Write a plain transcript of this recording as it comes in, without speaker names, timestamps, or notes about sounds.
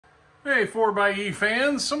Hey 4xe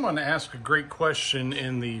fans, someone asked a great question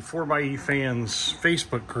in the 4xe fans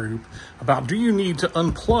Facebook group about, do you need to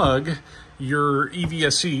unplug your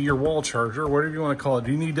EVSE, your wall charger, whatever you want to call it,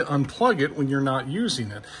 do you need to unplug it when you're not using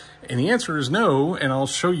it? And the answer is no, and I'll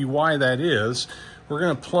show you why that is. We're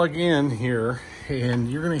going to plug in here,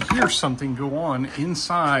 and you're going to hear something go on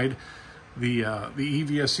inside the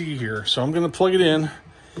EVSE here. So I'm going to plug it in,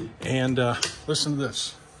 and listen to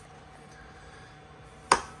this.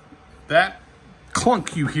 That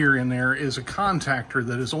clunk you hear in there is a contactor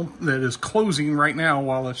that is closing right now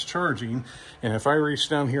while it's charging. And if I reach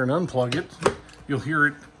down here and unplug it, you'll hear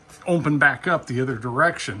it open back up the other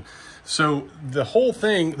direction. So the whole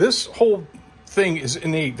thing, this whole thing is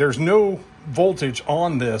innate. There's no voltage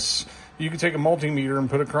on this. You could take a multimeter and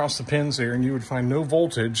put it across the pins there, and you would find no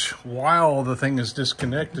voltage while the thing is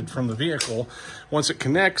disconnected from the vehicle. Once it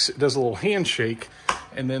connects, it does a little handshake,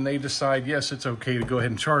 and then they decide, yes, it's okay to go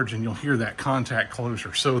ahead and charge, and you'll hear that contact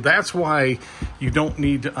closure. So that's why you don't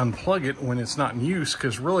need to unplug it when it's not in use,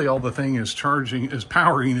 because really all the thing is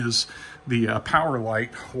powering is the power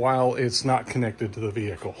light while it's not connected to the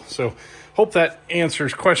vehicle. So hope that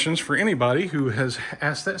answers questions for anybody who has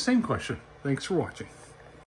asked that same question. Thanks for watching.